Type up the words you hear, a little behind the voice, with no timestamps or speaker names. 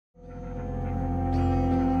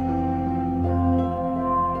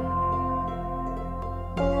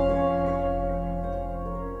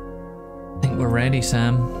ready,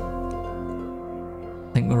 Sam.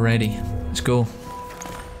 I think we're ready. Let's go.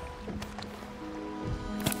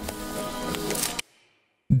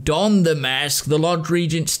 Don the mask. The Lord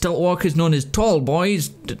Regent Stiltwalker is known as Tall Boys.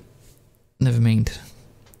 Never mind.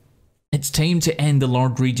 It's time to end the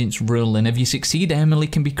Lord Regent's rule, and if you succeed, Emily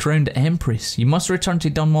can be crowned Empress. You must return to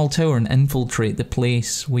Dunwall Tower and infiltrate the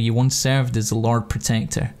place where you once served as the Lord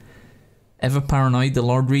Protector. Ever paranoid, the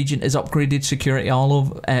Lord Regent has upgraded security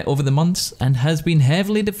all over the months and has been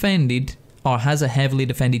heavily defended, or has a heavily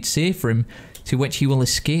defended safe room to which he will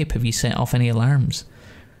escape if you set off any alarms.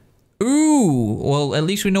 Ooh, well at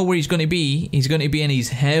least we know where he's going to be. He's going to be in his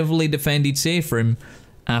heavily defended safe room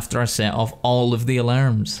after I set off all of the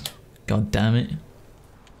alarms. God damn it.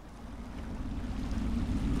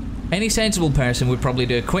 Any sensible person would probably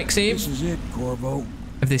do a quick save. This is it, Corvo.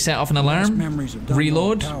 If they set off an alarm,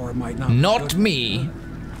 reload. Not me.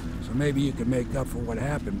 So maybe you can make up for what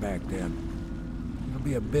happened back then. It'll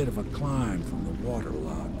be a bit of a climb from the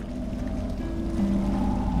waterlock.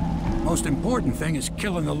 Most important thing is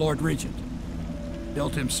killing the Lord Regent.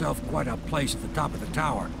 Built himself quite a place at the top of the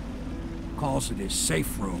tower. Calls it his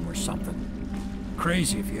safe room or something.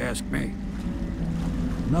 Crazy if you ask me.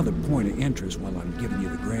 Another point of interest while I'm giving you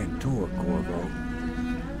the grand tour, Corvo.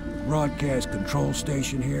 Broadcast control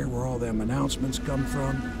station here where all them announcements come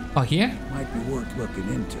from. Oh, here? Might be worth looking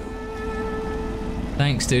into.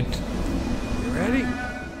 Thanks, dude. You ready?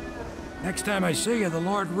 Next time I see you, the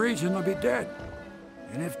Lord Regent will be dead.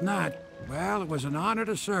 And if not, well, it was an honor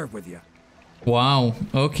to serve with you. Wow,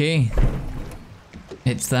 okay.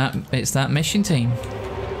 It's that mission time.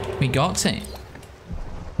 We got it.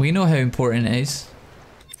 We know how important it is.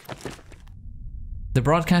 The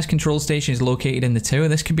broadcast control station is located in the tower.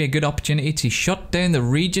 This could be a good opportunity to shut down the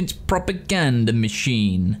Regent's propaganda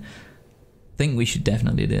machine. I think we should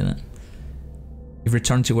definitely do that. We've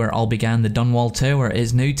returned to where it all began, the Dunwall Tower. It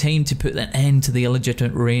is now time to put an end to the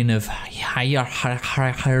illegitimate reign of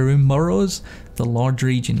Harumoros, the Lord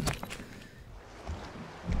Regent.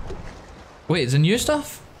 Wait, is there new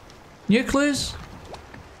stuff? New clues?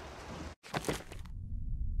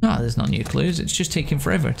 No, there's not new clues. It's just taking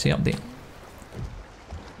forever to update.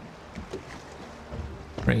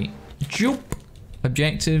 Right. Jump.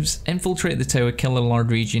 Objectives. Infiltrate the tower, kill the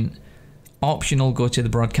Lord Regent. Optional, go to the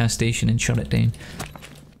broadcast station and shut it down.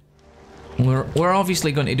 We're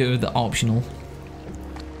obviously going to do the optional.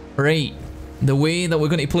 Right. The way that we're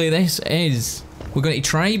going to play this is we're going to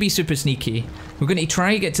try to be super sneaky. We're going to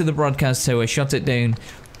try to get to the broadcast tower, shut it down,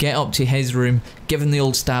 get up to his room, give him the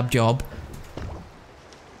old stab job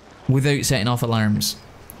without setting off alarms.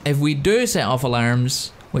 If we do set off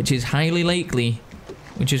alarms, which is highly likely,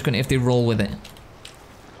 we're just going to have to roll with it.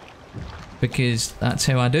 Because that's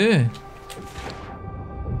how I do.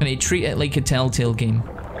 I'm going to treat it like a Telltale game.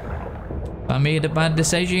 If I made a bad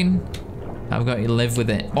decision, I've got to live with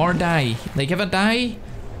it. Or die. Like if I die,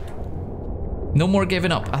 no more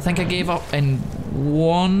giving up. I think I gave up in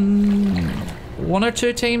one or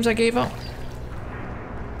two times I gave up.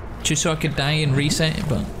 Just so I could die and reset it,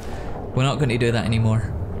 but we're not going to do that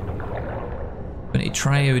anymore. We're going to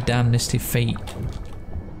try our damnedest to fight.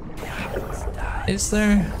 Is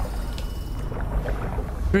there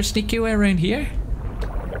a sneaky way around here?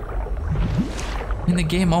 I mean, the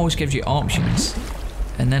game always gives you options,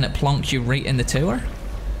 and then it plonks you right in the tower?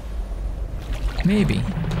 Maybe.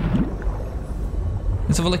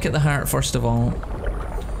 Let's have a look at the heart first of all.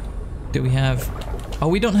 Do we have... Oh,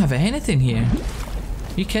 we don't have anything here.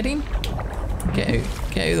 Are you kidding? Get out.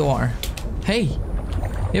 Get out of the water. Hey!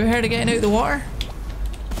 You ever heard of getting out of the water?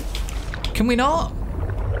 Can we not?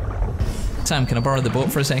 Sam, can I borrow the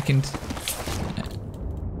boat for a second?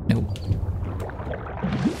 No.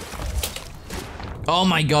 Oh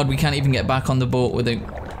my god, we can't even get back on the boat without...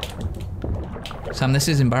 Sam, this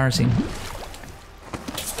is embarrassing.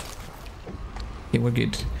 Okay, we're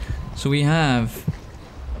good. So we have...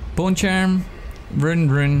 Bone Charm,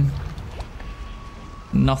 Rune,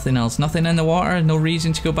 nothing else. Nothing in the water? No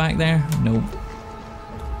reason to go back there? Nope.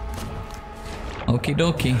 Okie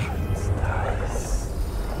dokie.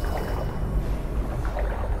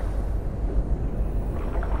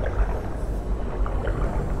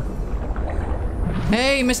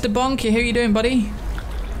 Hey, Mr. Bonky, how you doing, buddy?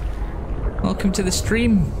 Welcome to the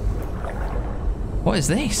stream. What is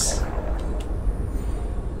this?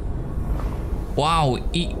 Wow,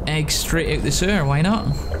 eat eggs straight out the sewer, why not?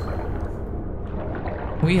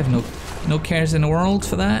 We have no cares in the world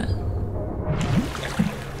for that.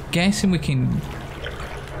 Guessing we can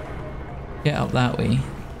get up that way.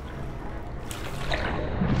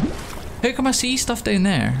 How come I see stuff down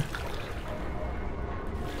there?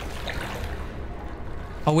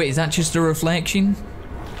 Oh wait, is that just a reflection?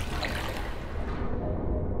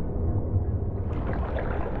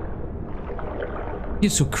 You're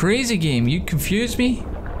so crazy, game. You confused me.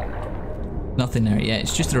 Nothing there. Yeah,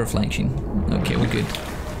 it's just a reflection. Okay, we're good.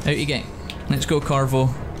 Out you get. Let's go, Corvo.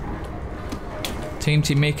 Time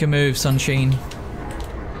to make a move, sunshine.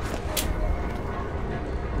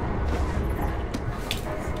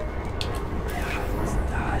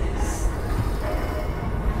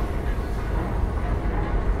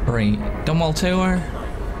 Right, Dunwall Tower.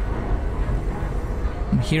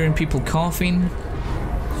 I'm hearing people coughing.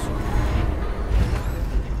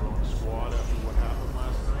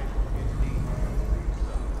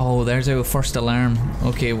 Oh, there's our first alarm.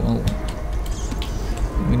 Okay, well,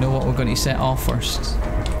 we know what we're going to set off first.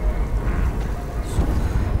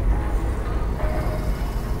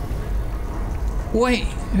 Wait,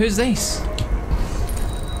 who's this?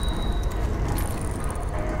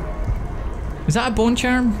 Is that a bone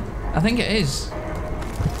charm? I think it is.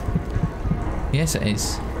 Yes, it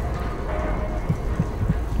is.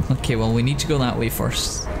 Okay, well, we need to go that way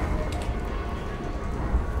first.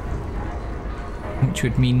 Which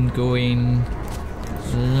would mean going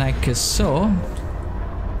like so.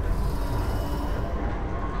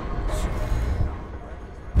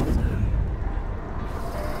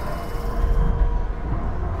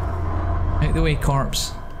 Out the way,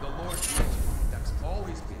 corpse.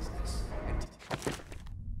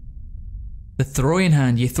 The throwing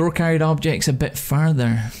hand. You throw carried objects a bit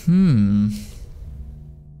farther.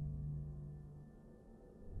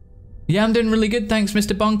 Yeah, I'm doing really good, thanks,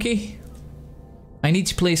 Mr. Bonky. I need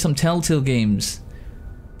to play some Telltale games.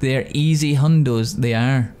 They're easy hundos, they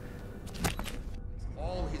are.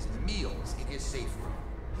 All his meals in his safe room.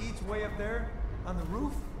 He eats way up there, on the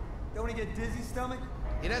roof? Don't he get dizzy stomach?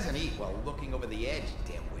 He doesn't eat while looking over the edge,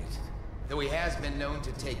 dimwit. Though he has been known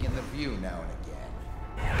to take in the view now and again.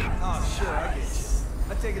 Oh, sure, I get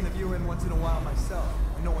you. I've taken the view in once in a while myself,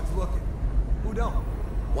 when no one's looking. Who don't?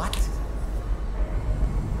 What?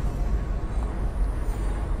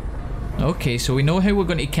 Okay, so we know how we're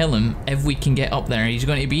going to kill him if we can get up there. He's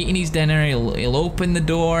going to be eating his dinner, he'll open the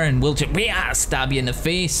door and we'll just stab you in the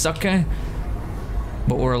face, sucker.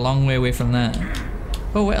 But we're a long way away from that.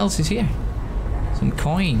 Oh, what else is here? Some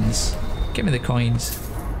coins. Give me the coins.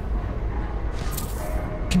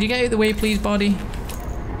 Can you get out of the way, please, body?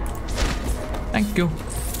 Thank you.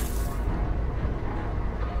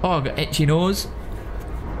 Oh, I got itchy nose.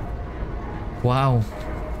 Wow.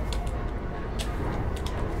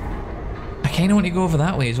 I kinda want to go over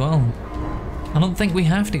that way as well. I don't think we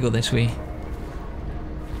have to go this way.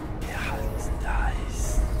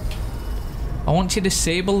 I want to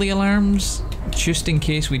disable the alarms, just in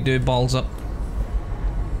case we do balls up.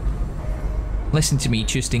 Listen to me,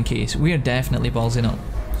 just in case. We are definitely ballsing up.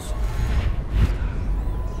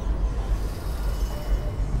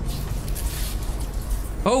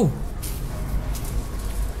 Oh!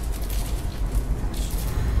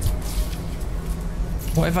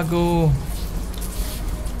 What if I go...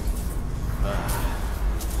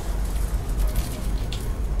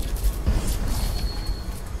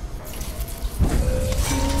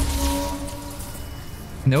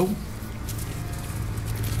 Nope.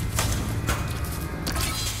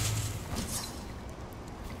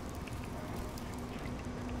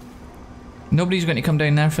 Nobody's going to come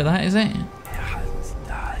down there for that, is it?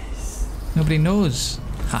 Nobody knows.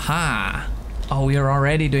 Haha. Oh, we are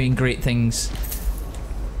already doing great things.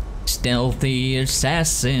 Stealthy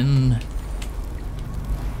assassin.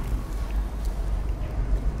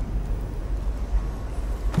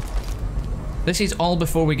 This is all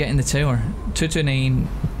before we get in the tower. 229,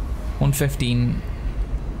 115.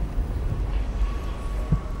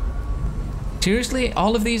 Seriously?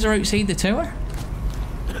 All of these are outside the tower?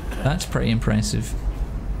 That's pretty impressive.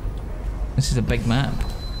 This is a big map.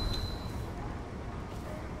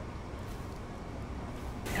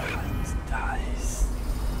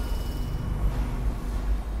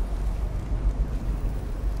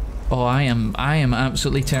 Oh, I am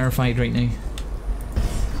absolutely terrified right now.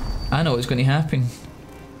 I know what's going to happen.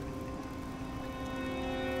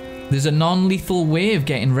 There's a non-lethal way of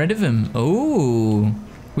getting rid of him. Oh,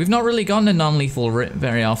 we've not really gone the non-lethal route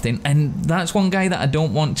very often, and that's one guy that I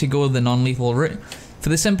don't want to go the non-lethal route, for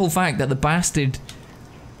the simple fact that the bastard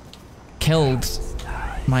killed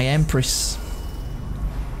my empress.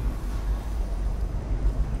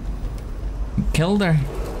 Killed her.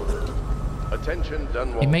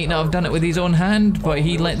 He might not have done it with his own hand, but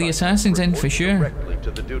he let the assassins in for sure.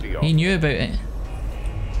 He knew about it.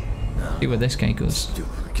 See where this guy goes.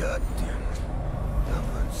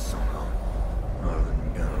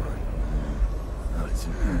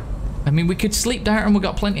 I mean, we could sleep dart and we've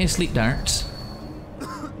got plenty of sleep darts.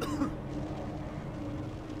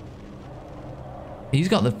 He's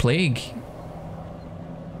got the plague.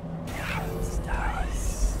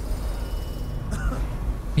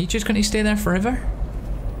 Are you just going to stay there forever?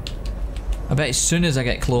 I bet as soon as I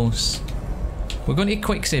get close. We're going to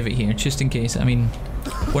quick save it here, just in case. I mean,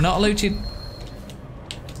 we're not allowed to...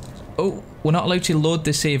 Oh, we're not allowed to load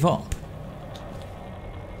the save up.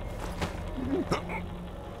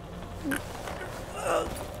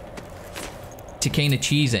 To kind of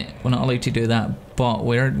cheese it, we're not allowed to do that, but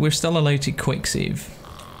we're still allowed to quick save.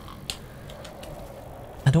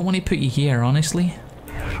 I don't want to put you here, honestly.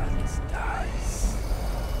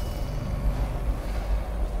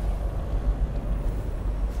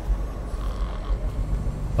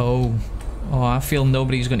 Oh, I feel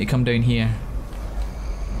nobody's going to come down here.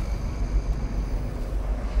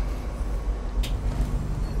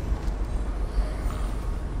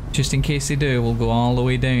 Just in case they do, we'll go all the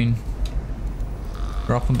way down.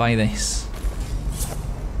 Drop and buy this.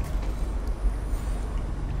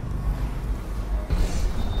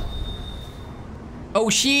 Oh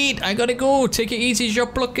shit, I gotta go. Take it easy,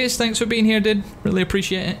 Job Lucas. Thanks for being here, dude. Really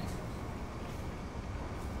appreciate it.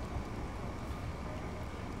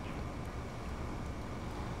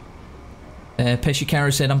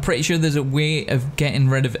 Peshikaru said, I'm pretty sure there's a way of getting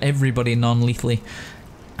rid of everybody non-lethally.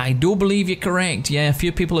 I do believe you're correct. Yeah, a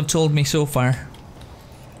few people have told me so far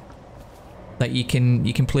that you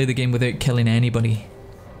can play the game without killing anybody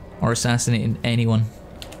or assassinating anyone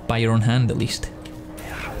by your own hand, at least.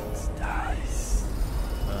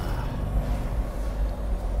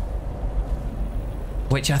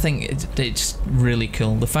 Which I think it's really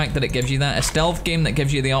cool. The fact that it gives you that. A stealth game that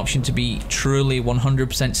gives you the option to be truly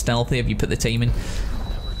 100% stealthy if you put the time in.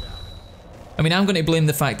 I mean, I'm going to blame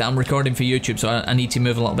the fact that I'm recording for YouTube, so I need to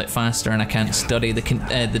move a little bit faster and I can't study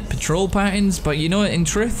the patrol patterns. But you know, in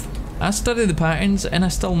truth, I study the patterns and I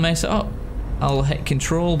still mess it up. I'll hit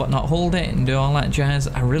control but not hold it and do all that jazz.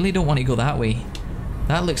 I really don't want to go that way.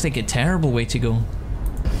 That looks like a terrible way to go.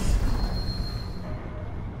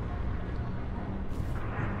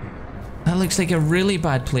 That looks like a really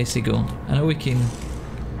bad place to go. I know we can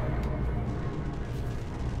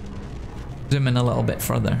zoom in a little bit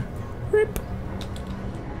further. Rip.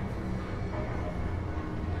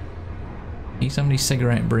 Need somebody's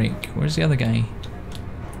cigarette break. Where's the other guy?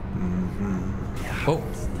 Oh.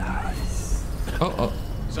 Oh.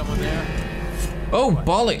 Someone there? Oh,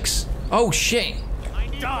 bollocks. Oh, shit.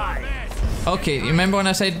 Okay, you remember when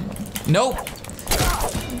I said no?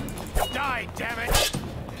 Die, damn it!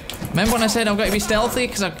 Remember when I said I've got to be stealthy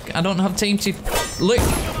because I don't have time to look?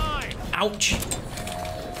 Ouch.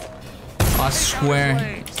 I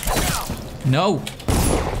swear. No.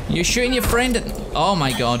 You're shooting your friend at... Oh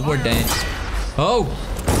my god, we're dead. Oh.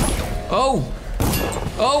 Oh.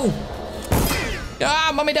 Oh.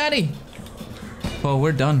 Ah, mommy daddy. Oh,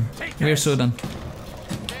 we're done. We're so done.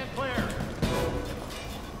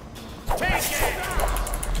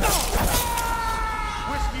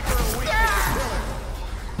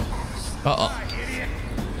 Uh-oh.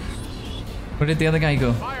 Where did the other guy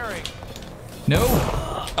go? No.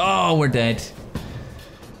 Oh, we're dead.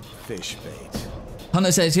 Fish bait.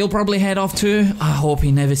 Hunter says he'll probably head off too. I hope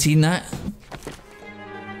he never seen that.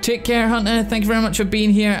 Take care, Hunter. Thank you very much for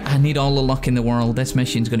being here. I need all the luck in the world. This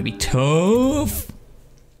mission's going to be tough.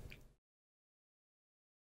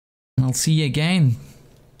 And I'll see you again.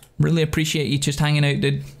 Really appreciate you just hanging out,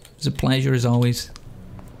 dude. It's a pleasure as always.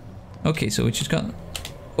 Okay, so we just got...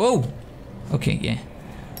 Whoa! Okay, yeah.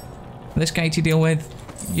 This guy to deal with.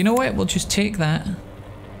 You know what? We'll just take that.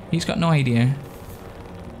 He's got no idea.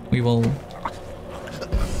 We will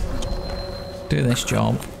do this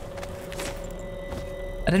job.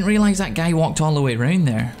 I didn't realise that guy walked all the way around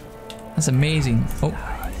there. That's amazing. Oh.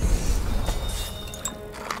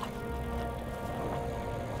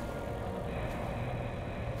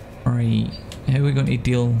 Alright. How are we going to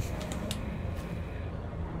deal...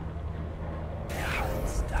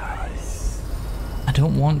 I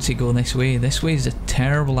don't want to go this way. This way is a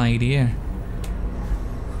terrible idea.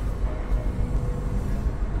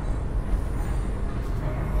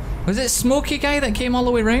 Was it Smokey guy that came all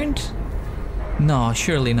the way around? No,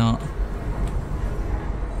 surely not.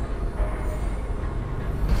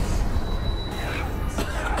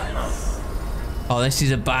 Oh, this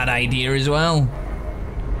is a bad idea as well.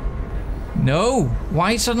 No!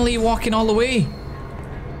 Why suddenly walking all the way?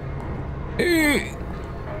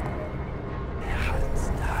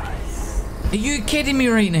 Are you kidding me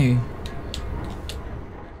right now?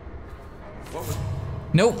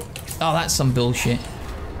 Nope. Oh, that's some bullshit.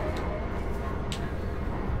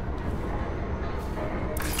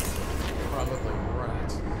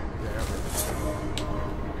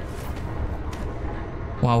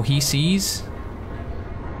 Wow, he sees.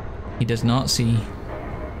 He does not see.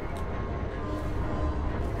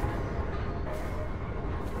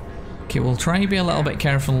 Okay, we'll try and be a little bit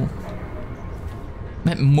careful. A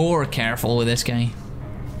bit more careful with this guy.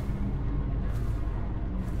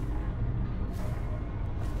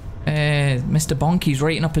 Mr. Bonky's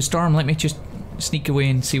writing up a storm. Let me just sneak away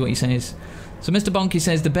and see what he says. So Mr. Bonky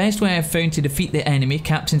says, the best way I've found to defeat the enemy,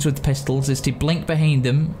 captains with pistols, is to blink behind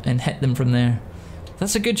them and hit them from there.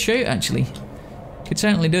 That's a good shout, actually. Could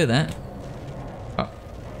certainly do that. Oh.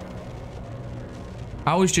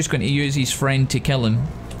 I was just going to use his friend to kill him.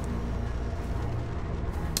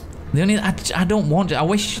 The only... I don't want to... I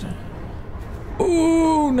wish...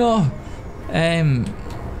 Oh, no.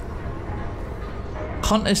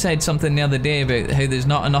 Hunter said something the other day about how there's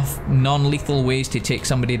not enough non-lethal ways to take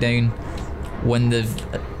somebody down when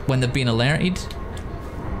they've been alerted,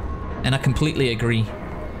 and I completely agree.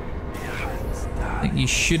 Like, you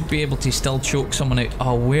should be able to still choke someone out.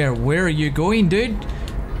 Oh, where are you going, dude?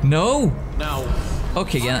 No. No.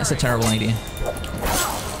 Okay, yeah, that's a terrible idea.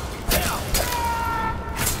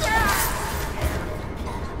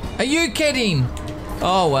 Are you kidding?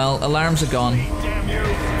 Oh well, alarms are gone. Damn you.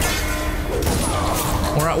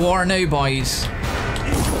 We're at war now, boys.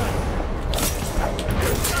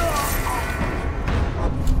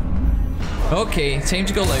 Okay, time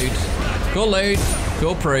to go loud. Go loud,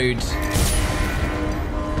 go proud.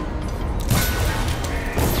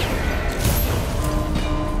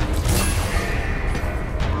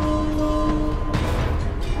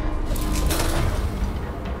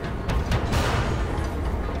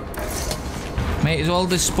 Might as well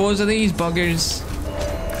dispose of these buggers.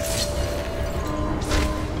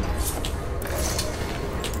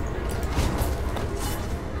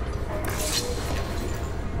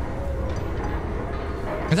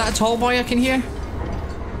 Is that a tall boy I can hear?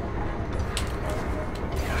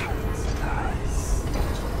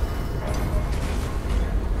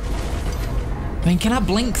 I mean, can I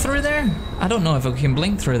blink through there? I don't know if I can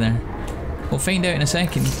blink through there. We'll find out in a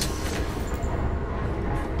second.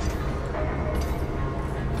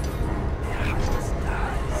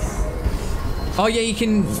 Oh yeah, you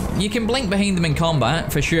can blink behind them in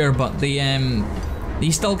combat for sure, but the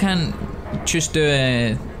you still can't just do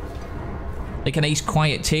a like a nice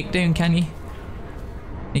quiet takedown, can you?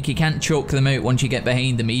 Like, you can't choke them out once you get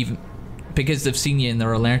behind them, even because they've seen you and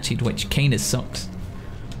they're alerted, which kinda sucks.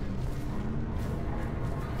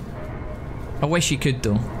 I wish you could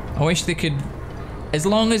though. I wish they could, as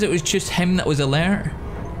long as it was just him that was alert,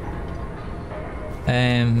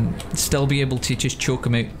 still be able to just choke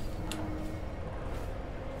him out.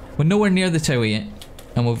 We're nowhere near the tower yet,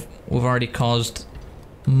 and we've already caused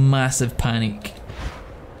massive panic.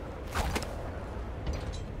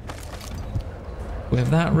 We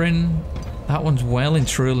have that rune. That one's well and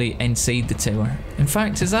truly inside the tower. In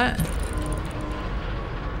fact, is that?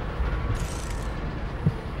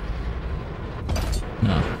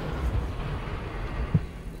 No.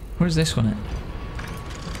 Where's this one at?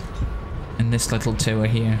 In this little tower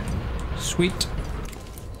here. Sweet.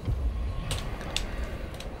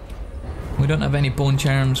 We don't have any bone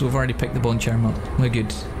charms. We've already picked the bone charm up. We're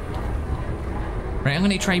good. Right, I'm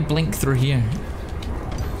gonna try blink through here.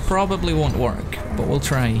 Probably won't work, but we'll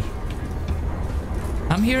try.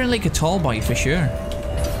 I'm hearing like a tall boy for sure.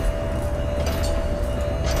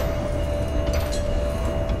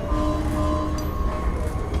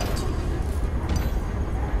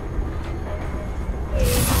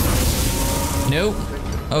 Nope.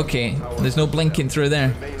 Okay, there's no blinking through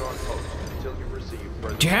there.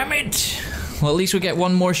 Damn it! Well, at least we get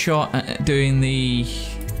one more shot at doing the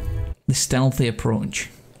stealthy approach.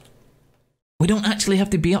 We don't actually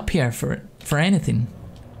have to be up here for anything.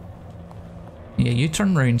 Yeah, you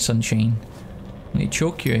turn round, sunshine. Let me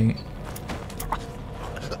choke you out.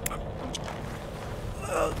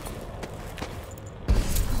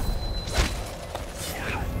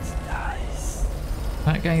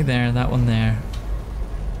 That guy there, that one there.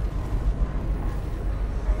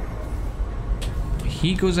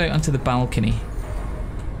 He goes out onto the balcony,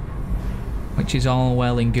 which is all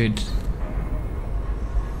well and good.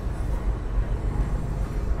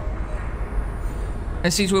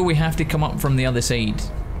 This is where we have to come up from the other side.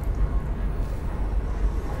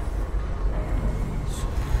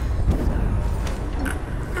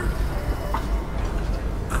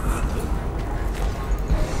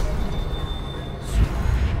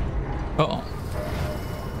 Uh-oh.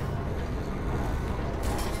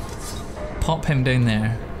 Pop him down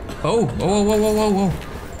there. Oh, whoa, whoa, whoa, whoa, whoa.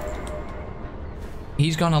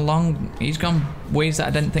 He's gone ways that I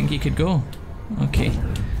didn't think he could go. Okay.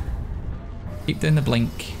 Keep doing the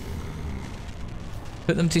blink.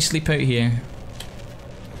 Put them to sleep out here.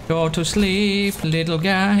 Go to sleep, little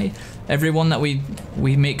guy. Everyone that we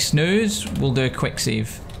make snooze, we'll do a quick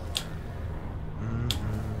save.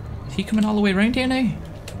 Is he coming all the way around here now?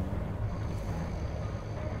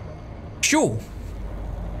 Sure.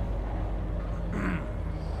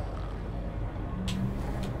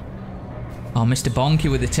 Oh, Mr.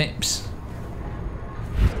 Bonky with the tips.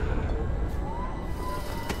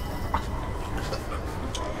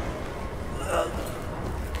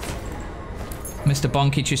 Mr.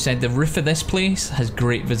 Bonky just said the roof of this place has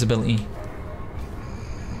great visibility.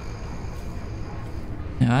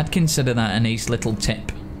 Now, I'd consider that a nice little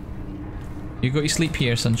tip. You go to sleep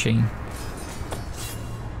here, sunshine.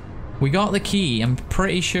 We got the key. I'm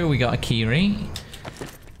pretty sure we got a key, right?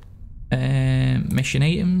 Mission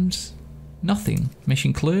items. Nothing.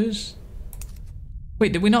 Mission clues.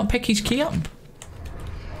 Wait, did we not pick his key up?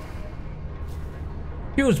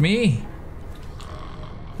 Excuse me.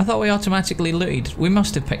 I thought we automatically looted. We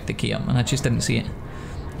must have picked the key up and I just didn't see it.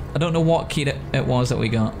 I don't know what key it was that we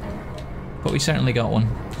got. But we certainly got one.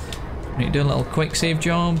 We need to do a little quick save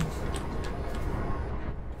job.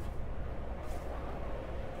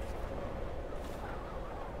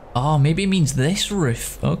 Oh, maybe it means this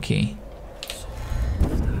roof. Okay.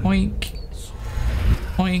 Oink.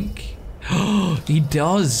 Oink. Oh, he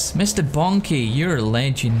does. Mr. Bonky, you're a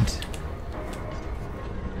legend.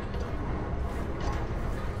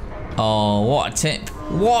 Oh, what a tip.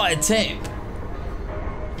 What a tip.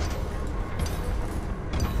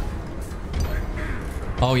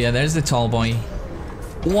 Oh yeah, there's the tall boy.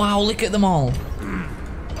 Wow, look at them all.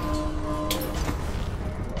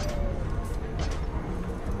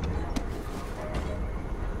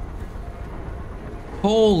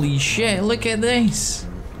 Holy shit, look at this.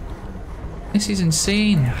 This is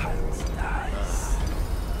insane.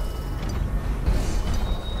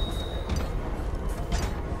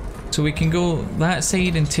 So we can go that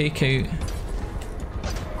side and take out.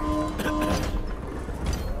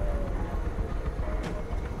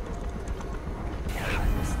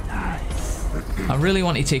 I really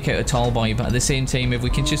want to take out a tall boy, but at the same time, if we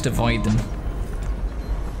can just avoid them,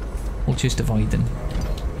 we'll just avoid them.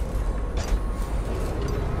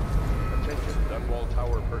 Attention, Dunwall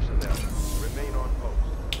Tower personnel. Remain on post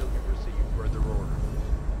until you receive further orders.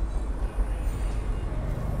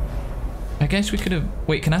 I guess we could have.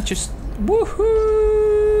 Wait, can I just. Woohoo!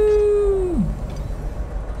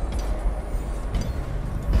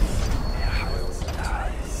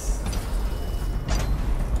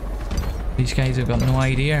 These guys have got no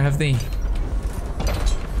idea, have they?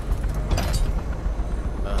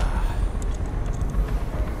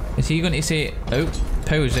 Is he going to say, oh,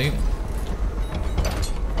 power's out?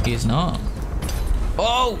 He is not.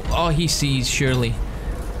 Oh! Oh, he sees, surely.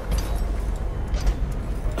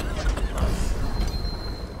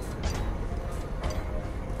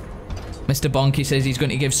 Mr. Bonky says he's going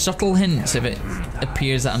to give subtle hints if it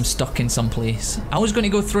appears that I'm stuck in some place. I was going to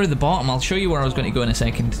go through the bottom. I'll show you where I was going to go in a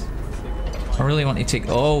second. I really want to take...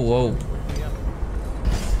 Oh, whoa.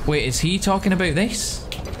 Wait, is he talking about this?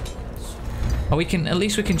 Oh, we can... At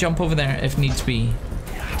least we can jump over there if needs be.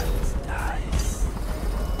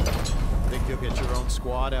 Think you'll get your own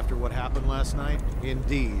squad after what happened last night?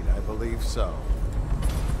 Indeed, I believe so.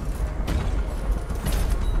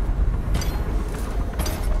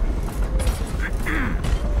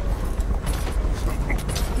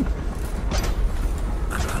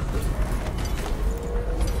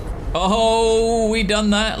 Oh, we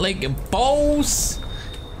done that like a boss.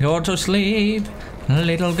 Go to sleep,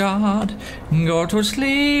 little god. Go to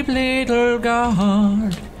sleep, little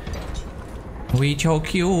god. We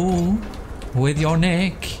choke you with your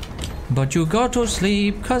neck, but you go to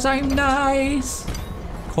sleep 'cause I'm nice.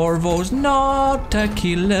 Corvo's not a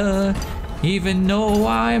killer, even though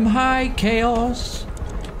I'm high chaos.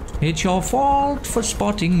 It's your fault for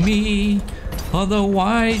spotting me,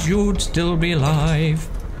 otherwise you'd still be alive.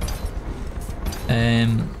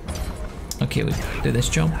 Okay, we do this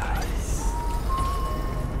job.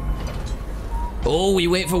 Oh, we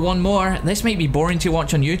wait for one more. This might be boring to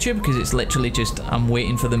watch on YouTube because it's literally just I'm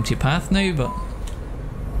waiting for them to path now, but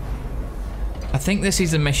I think this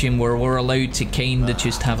is a mission where we're allowed to kinda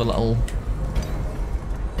just have a little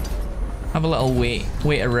wait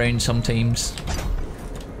around sometimes.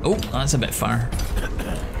 Oh, that's a bit far.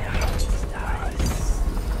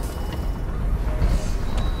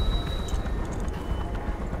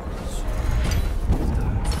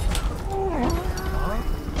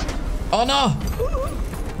 Oh no!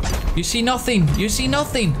 You see nothing! You see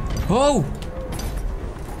nothing! Oh!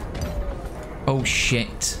 Oh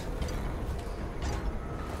shit.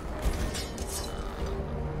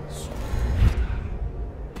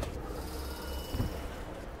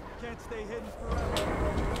 can't stay hidden forever.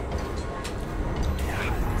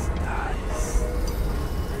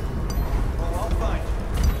 Oh, I'll find you.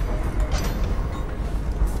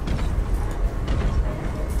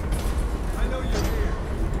 I know you're here.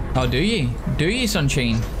 Oh, do you? Do you,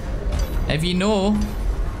 Sunshine? If you know.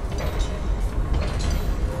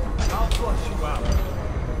 I'll flush you out.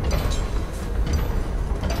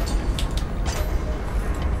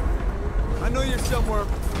 I know you're somewhere.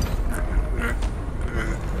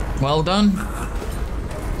 Well done.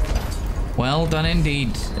 Well done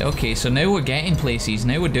indeed. Okay, so now we're getting places.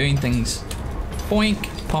 Now we're doing things. Boink.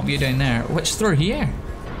 Pop you down there. What's through here?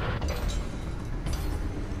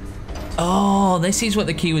 Oh, this is what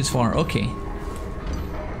the key was for. Okay.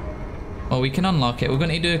 Well, we can unlock it. We're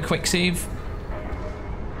going to do a quick save.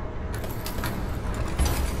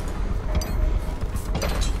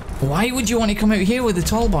 Why would you want to come out here with the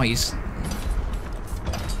tall boys?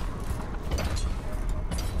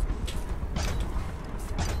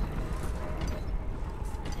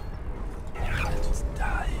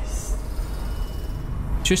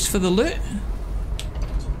 Just for the loot?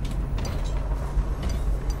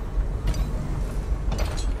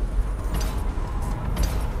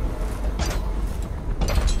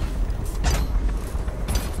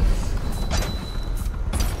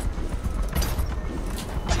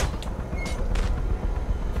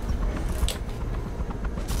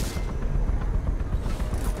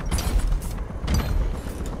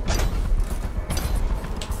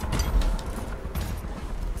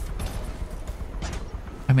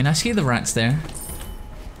 I mean, I see the rats there.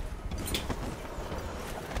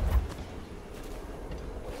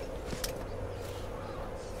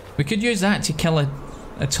 We could use that to kill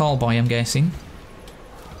a tall boy, I'm guessing.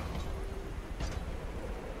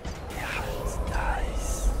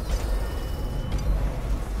 Nice.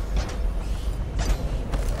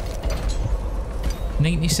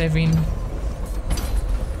 97.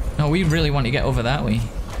 No, we really want to get over that way.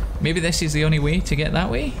 Maybe this is the only way to get that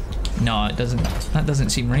way? No, it doesn't. That doesn't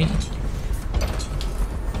seem right.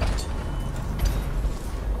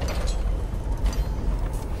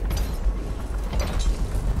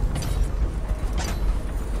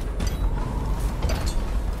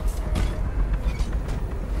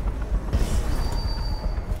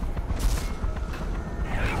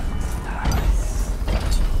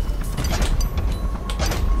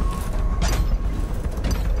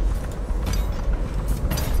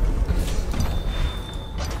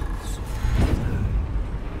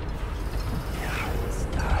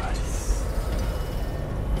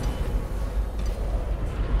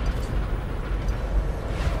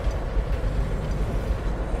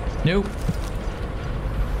 Nope.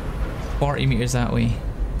 40 meters that way.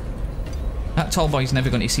 That tall boy's never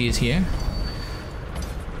going to see us here.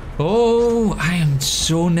 Oh, I am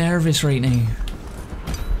so nervous right now.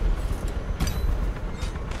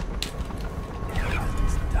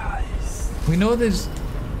 We know there's...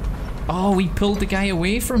 Oh, we pulled the guy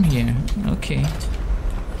away from here. Okay.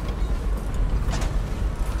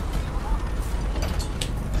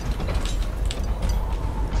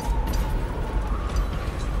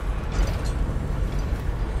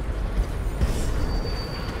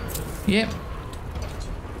 Yep.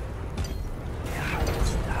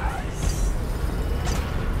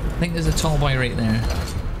 I think there's a tall boy right there.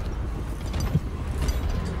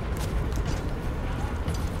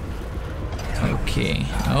 Okay.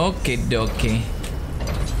 Okay, dokie.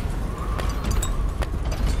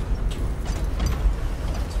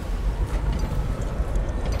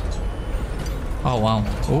 Oh wow.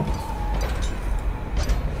 Oh.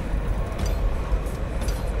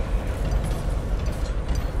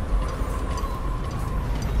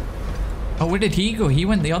 Oh, where did he go? He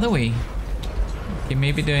went the other way. Okay,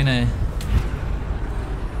 maybe doing a...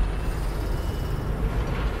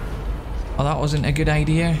 Oh, that wasn't a good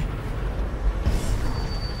idea.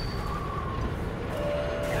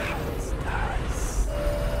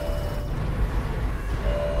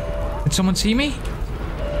 Did someone see me?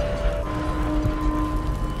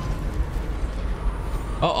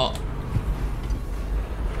 Uh-oh.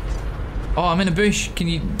 Oh, I'm in a bush. Can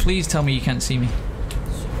you please tell me you can't see me?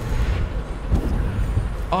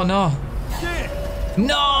 Oh no. Yeah.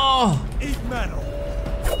 No! Eat metal.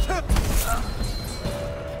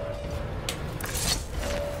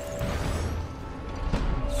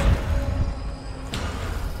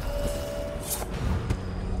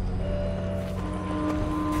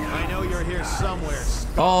 I know you're here somewhere.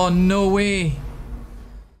 Oh, no way.